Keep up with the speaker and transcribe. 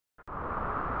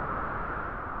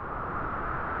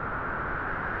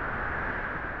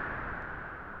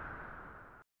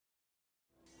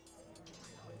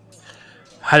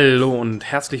Hallo und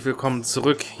herzlich willkommen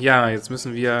zurück. Ja, jetzt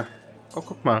müssen wir... Oh,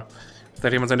 guck mal. Da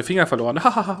hat jemand seine Finger verloren.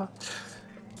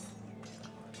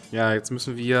 Ja, jetzt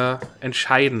müssen wir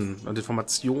entscheiden und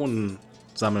Informationen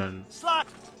sammeln.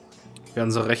 Wer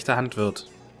unsere rechte Hand wird.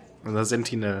 Unser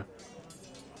Sentinel.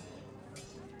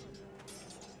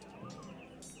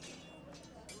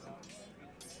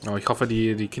 Oh, ich hoffe,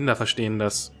 die Kinder verstehen,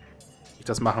 dass ich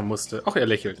das machen musste. Ach, er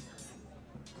lächelt.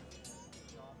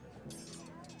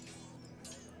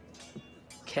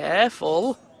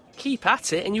 Careful. Keep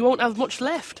at it and you won't have much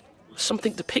left.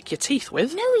 Something to pick your teeth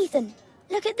with. No, Ethan.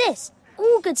 Look at this.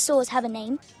 All good swords have a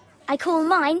name. I call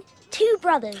mine Two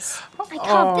Brothers. I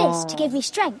carved this to give me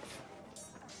strength.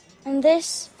 And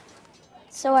this,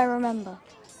 so I remember.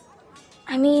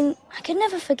 I mean, I could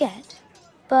never forget.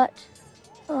 But,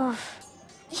 oh,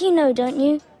 you know, don't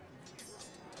you?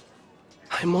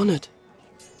 I'm honoured.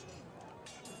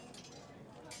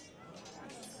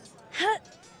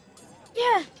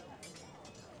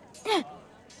 Yeah.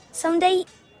 Someday,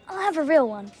 I'll have a real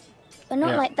one. But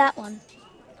not like that one.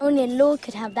 Only a lord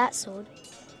could have that sword.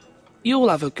 You'll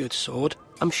have a good sword.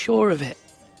 I'm sure of it.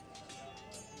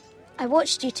 I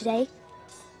watched you today.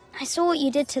 I saw what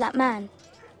you did to that man.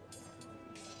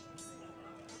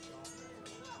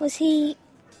 Was he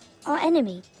our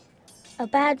enemy? A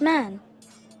bad man?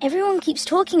 Everyone keeps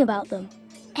talking about them.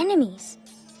 Enemies.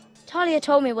 Talia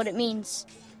told me what it means.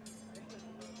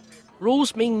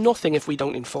 Rules mean nothing if we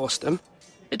don't enforce them.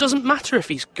 It doesn't matter if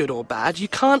he's good or bad. You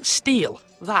can't steal.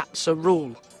 That's a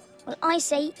rule. Well, I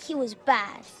say he was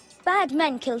bad. Bad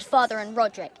men killed Father and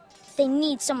Roderick. They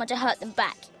need someone to hurt them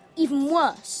back. Even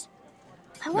worse.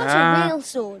 I want a real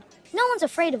sword. No one's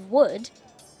afraid of wood.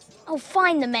 I'll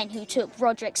find the men who took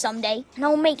Roderick someday, and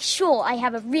I'll make sure I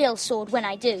have a real sword when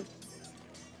I do.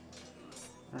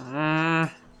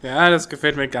 Ja, das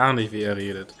gefällt mir gar nicht, wie er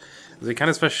redet. Also ich kann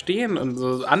es verstehen und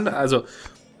so andere, also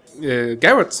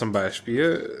Garrett zum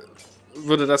Beispiel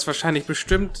würde das wahrscheinlich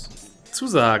bestimmt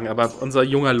zusagen, aber unser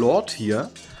junger Lord hier,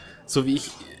 so wie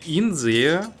ich ihn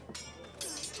sehe,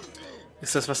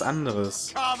 ist das was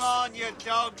anderes. Come on, you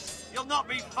dogs. You'll not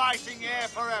be fighting here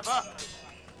forever.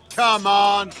 Come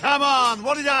on,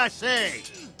 what did I say?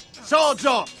 Swords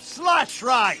up, slash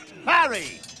right,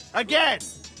 parry, again.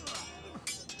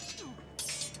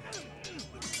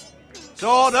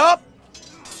 Sword up,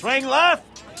 swing left,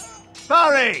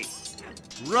 parry.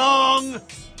 Wrong.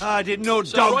 I didn't know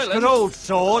Sir dogs Royland, could hold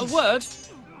swords. A word?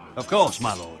 Of course,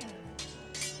 my lord.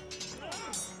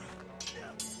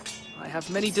 I have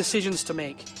many decisions to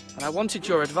make, and I wanted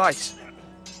your advice.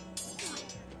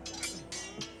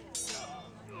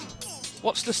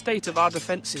 What's the state of our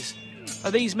defences?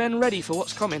 Are these men ready for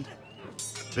what's coming?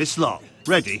 This lot,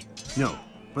 ready? No,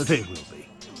 but they will be.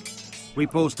 We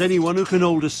post anyone who can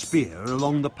hold a spear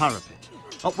along the parapet,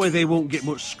 up where they won't get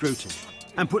much scrutiny,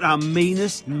 and put our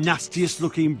meanest, nastiest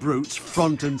looking brutes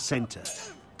front and centre.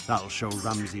 That'll show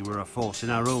Ramsay we're a force in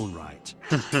our own right.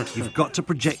 You've got to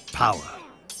project power,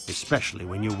 especially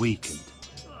when you're weakened.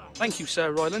 Thank you,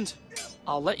 Sir Royland.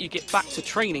 I'll let you get back to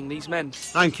training these men.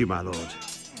 Thank you, my lord.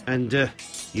 And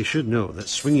you should know that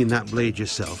swinging that blade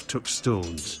yourself took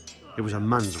stones. It was a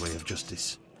man's way of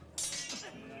justice.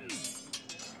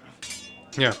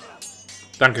 Ja,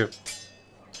 danke.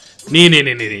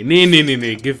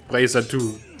 Nee, give Bracer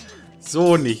 2.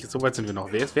 So nicht, so weit sind wir noch.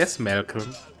 Wer ist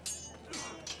Malcolm?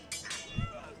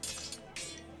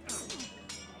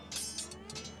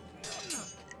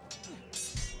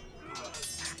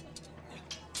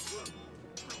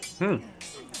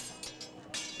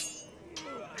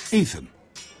 Ethan.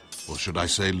 Or should I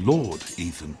say Lord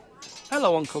Ethan?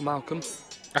 Hello, Uncle Malcolm.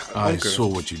 Ach, I Onkel. saw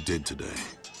what you did today.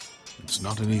 It's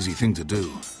not an easy thing to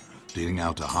do, dealing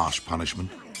out a harsh punishment,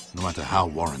 no matter how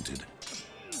warranted.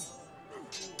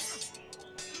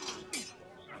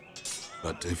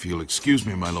 But if you'll excuse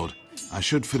me, my lord, I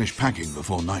should finish packing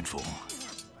before nightfall.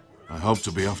 I hope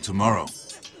to be off tomorrow.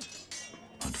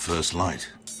 At first light.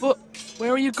 But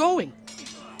where are you going?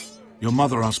 Your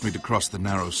mother asked me to cross the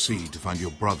narrow sea to find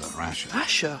your brother, Asher.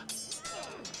 Asher?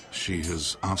 She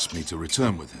has asked me to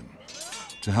return with him,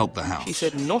 to help the house. She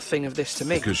said nothing of this to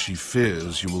me. Because she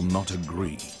fears you will not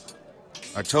agree.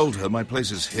 I told her my place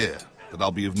is here, that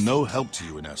I'll be of no help to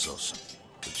you in Essos.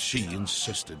 But she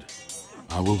insisted.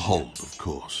 I will hold, of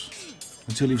course,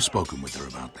 until you've spoken with her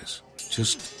about this.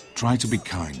 Just try to be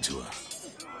kind to her.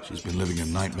 She's been living a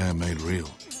nightmare made real.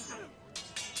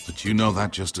 But you know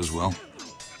that just as well.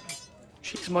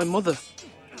 She's my mother.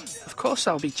 Of course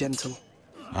I'll be gentle.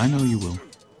 I know you will.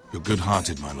 You're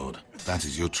good-hearted, my lord. That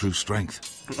is your true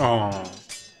strength. Oh.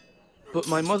 But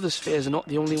my mother's fears are not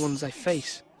the only ones I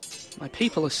face. My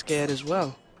people are scared as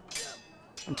well.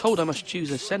 I'm told I must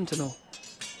choose a sentinel.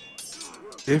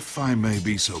 If I may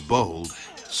be so bold,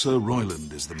 Sir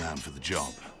Royland is the man for the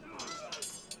job.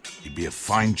 He'd be a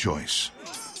fine choice,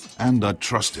 and I'd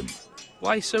trust him.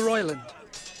 Why Sir Royland?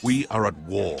 We are at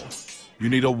war. You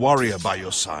need a warrior by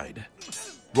your side.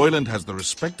 Royland has the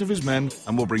respect of his men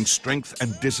and will bring strength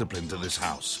and discipline to this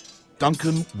house.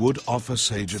 Duncan would offer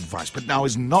sage advice, but now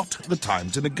is not the time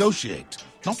to negotiate.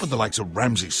 Not with the likes of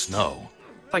Ramsay Snow.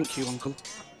 Thank you, Uncle.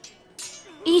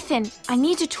 Ethan, I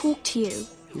need to talk to you.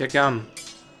 Ja, gern.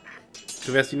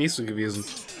 Du wärst die Nächste gewesen.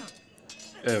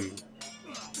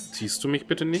 Siehst du mich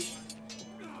bitte nicht?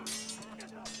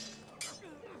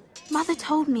 Mother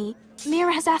told me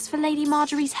Mira has asked for Lady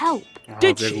Marjorie's help.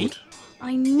 Did sehr she? gut.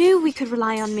 I knew we could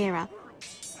rely on Mira.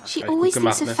 She Recht always gut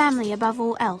thinks gemacht, of ne? family above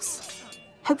all else.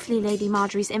 Hopefully Lady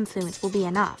Marjorie's influence will be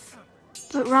enough.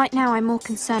 But right now I'm more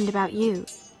concerned about you.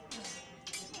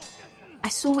 I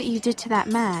saw what you did to that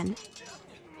man.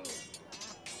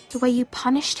 The way you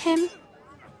punished him.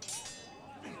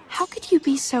 How could you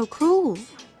be so cruel?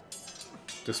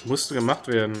 Das musste gemacht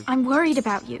werden. I'm worried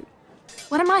about you.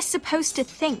 What am I supposed to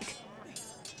think?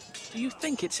 Do you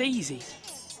think it's easy?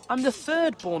 I'm the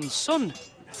third-born son.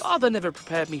 Father never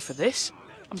prepared me for this.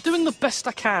 I'm doing the best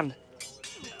I can.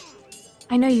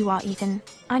 I know you are, Ethan.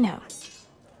 I know.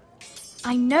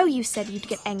 I know you said you'd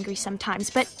get angry sometimes,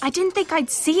 but I didn't think I'd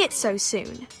see it so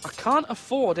soon. I can't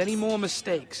afford any more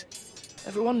mistakes.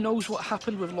 Everyone knows what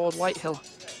happened with Lord Whitehill.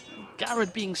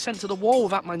 Garrett being sent to the war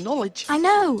without my knowledge. I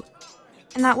know.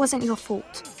 And that wasn't your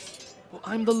fault. Well,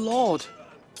 I'm the Lord.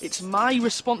 It's my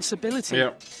responsibility.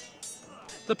 Ja.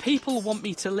 The people want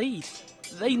me to lead.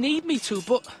 They need me to,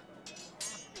 but...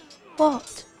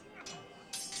 What?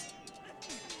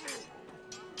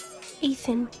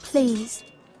 Ethan, please.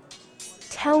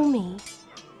 Tell me.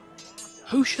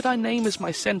 Who should I name as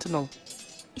my sentinel?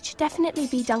 It should definitely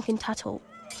be Duncan Tuttle.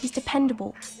 He's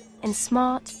dependable and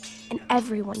smart, and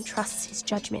everyone trusts his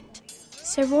judgment.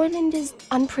 Sir Royland is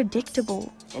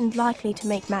unpredictable and likely to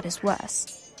make matters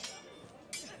worse.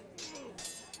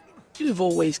 You've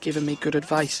always given me good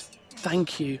advice.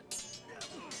 Thank you.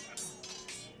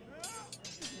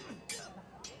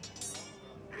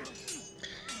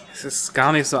 Es ist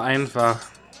gar nicht so einfach.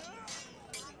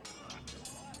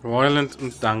 Royland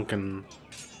und Duncan.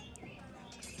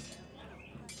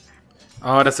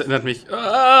 Oh, das erinnert mich...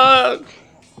 Ah!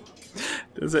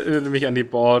 Das erinnert mich an die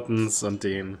Bortons und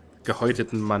den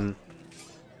gehäuteten Mann.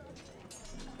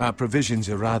 Our provisions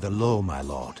are rather low, my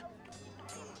lord.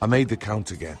 I made the count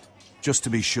again, just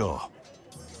to be sure.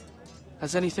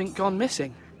 Has anything gone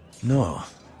missing? No,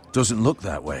 doesn't look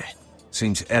that way.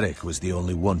 Seems Eric was the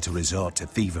only one to resort to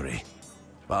thievery.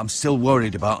 But I'm still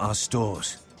worried about our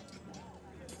stores.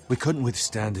 We couldn't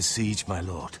withstand a siege, my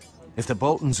lord. If the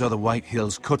Boltons or the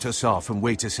Whitehills cut us off and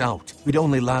wait us out, we'd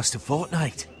only last a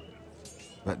fortnight.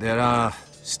 But there are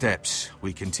steps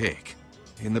we can take.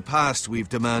 In the past, we've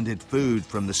demanded food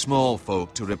from the small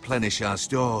folk to replenish our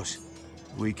stores.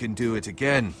 We can do it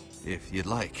again, if you'd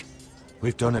like.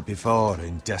 We've done it before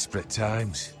in desperate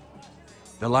times.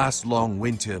 The last long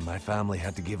winter, my family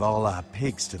had to give all our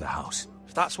pigs to the house.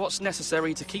 If that's what's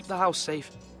necessary to keep the house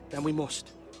safe, then we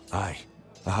must. Aye,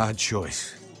 a hard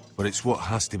choice, but it's what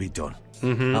has to be done.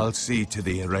 I'll see to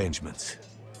the arrangements,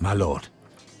 my lord.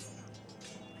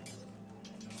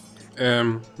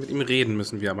 Mit ihm reden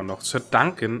müssen wir aber noch. Sir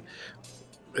Duncan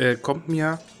kommt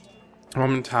mir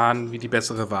momentan wie die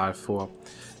bessere Wahl vor.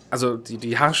 Also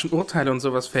die harschen Urteile und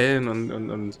sowas fällen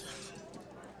und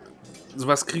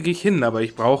sowas kriege ich hin, aber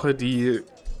ich brauche die...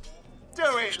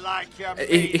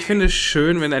 Ich finde es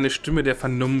schön, wenn eine Stimme der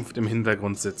Vernunft im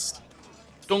Hintergrund sitzt.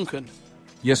 Duncan,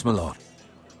 Yes, my lord.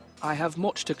 I have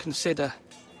much to consider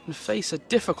and face a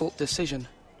difficult decision.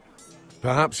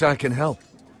 Perhaps I can help.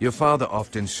 Your father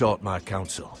often sought my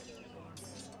counsel.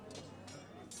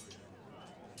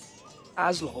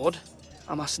 As Lord,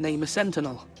 I must name a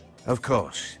sentinel. Of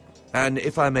course. And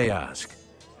if I may ask,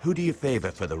 who do you favor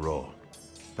for the role?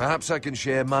 Perhaps I can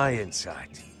share my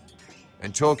insight.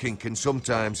 And talking can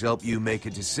sometimes help you make a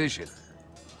decision.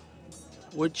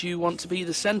 Would you want to be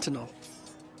the sentinel?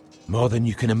 More than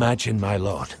you can imagine, my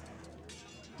lord.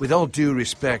 With all due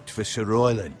respect for Sir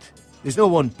Royland, there's no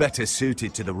one better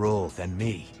suited to the role than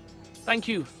me. Thank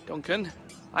you, Duncan.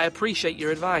 I appreciate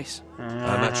your advice.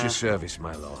 I'm at your service,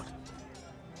 my lord.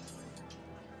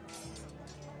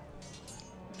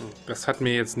 Das hat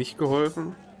mir jetzt nicht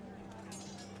geholfen.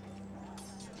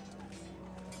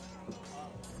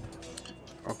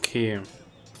 Okay.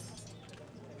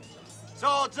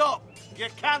 Swords up! You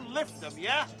can lift them,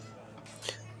 yeah?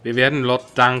 Wir werden Lord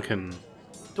Duncan.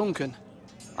 Duncan,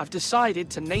 I've decided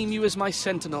to name you as my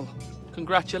sentinel.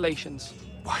 Congratulations.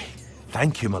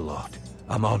 Thank you, my lord.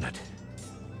 I'm honored.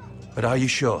 But are you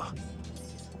sure?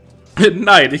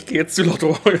 Nein, ich gehe jetzt zu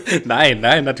Lotto. Nein,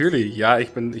 natürlich. Ja,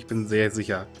 ich bin sehr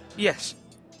sicher. Yes,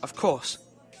 of course.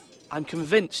 I'm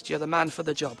convinced you're the man for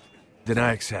the job. Then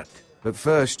I accept. But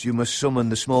first, you must summon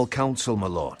the small council, my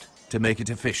lord, to make it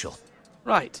official.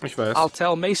 Right. Ich weiß. I'll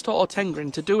tell Maester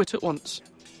Ortengrin to do it at once.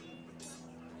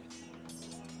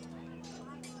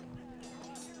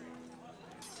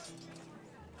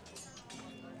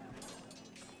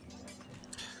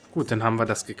 Gut, dann haben wir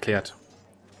das geklärt.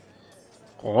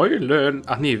 Eulen.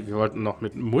 Ach nee, wir wollten noch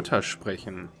mit Mutter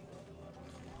sprechen.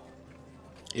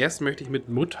 Erst möchte ich mit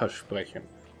Mutter sprechen.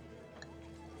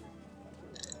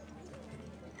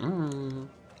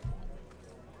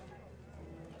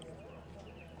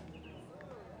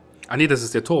 Ah nee, das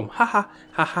ist der Turm. Haha,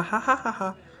 haha, haha,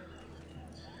 haha.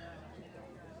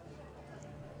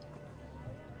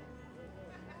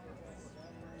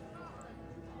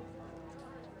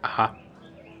 Aha.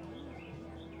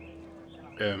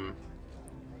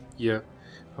 Hier.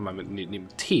 Warte mal, neben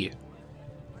T.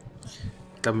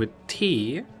 Ich glaube, mit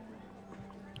T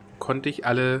konnte ich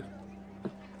alle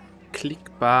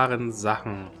klickbaren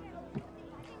Sachen.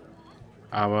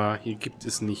 Aber hier gibt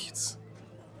es nichts.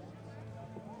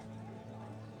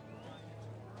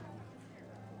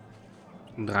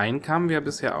 Und rein kamen wir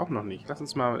bisher auch noch nicht. Lass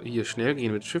uns mal hier schnell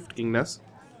gehen. Mit Shift ging das.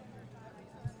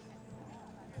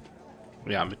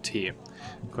 Ja, mit T.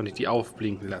 Konnte ich die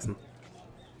aufblinken lassen.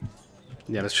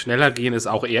 Ja, das schneller gehen ist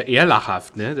auch eher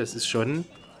lachhaft, ne? Das ist schon...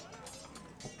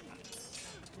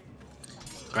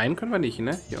 Rein können wir nicht,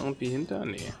 ne? Hier irgendwie hinter?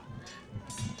 Nee.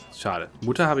 Schade.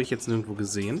 Mutter habe ich jetzt nirgendwo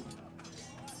gesehen.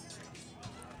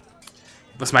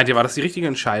 Was meint ihr, war das die richtige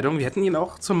Entscheidung? Wir hätten ihn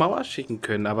auch zur Mauer schicken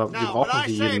können, aber wir brauchen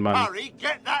hier jeden Mann.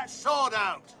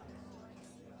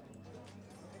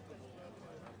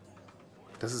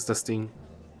 Das ist das Ding.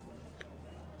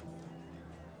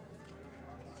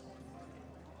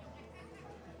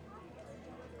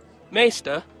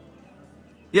 Maester?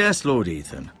 Yes, Lord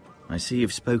Ethan. I see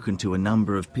you've spoken to a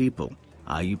number of people.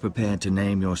 Are you prepared to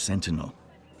name your sentinel?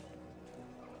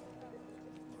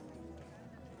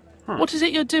 What is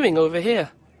it you're doing over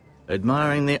here?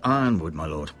 Admiring the ironwood, my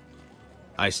lord.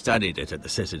 I studied it at the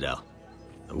Citadel.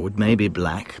 The wood may be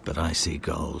black, but I see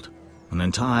gold. An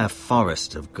entire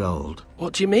forest of gold.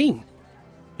 What do you mean?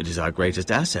 It is our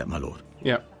greatest asset, my lord.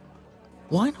 Ja.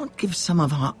 Why not give some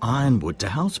of our ironwood to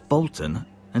House Bolton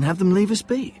and have them leave us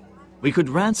be? We could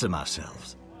ransom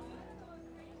ourselves.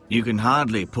 You can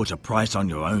hardly put a price on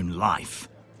your own life,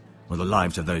 or the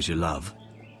lives of those you love.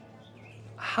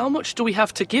 How much do we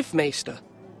have to give, Maester?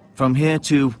 From here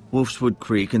to Wolfswood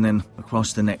Creek and then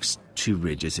across the next 2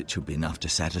 ridges, it should be enough to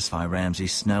satisfy Ramsay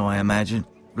Snow, I imagine.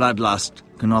 Bloodlust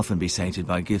can often be sated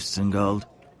by gifts and gold.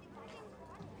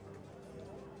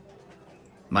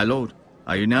 My lord,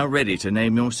 are you now ready to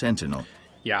name your sentinel?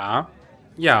 Ja.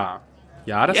 Ja.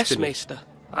 Ja, das Yes, bin ich. Maester.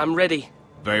 I'm ready.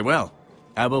 Very well.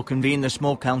 I will convene the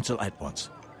small council at once.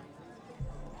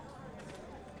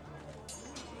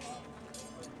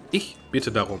 Ich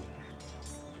bitte darum.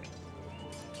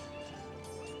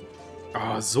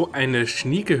 Oh, so eine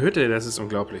schnieke Hütte, das ist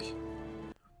unglaublich.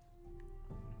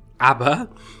 Aber,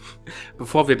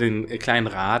 bevor wir den kleinen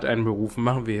Rat einberufen,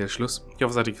 machen wir hier Schluss. Ich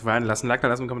hoffe, es hat euch gefallen. Lasst ein Like da,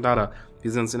 lasst einen Kommentar da.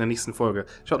 Wir sehen uns in der nächsten Folge.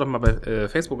 Schaut doch mal bei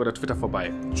Facebook oder Twitter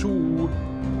vorbei. Tschüss.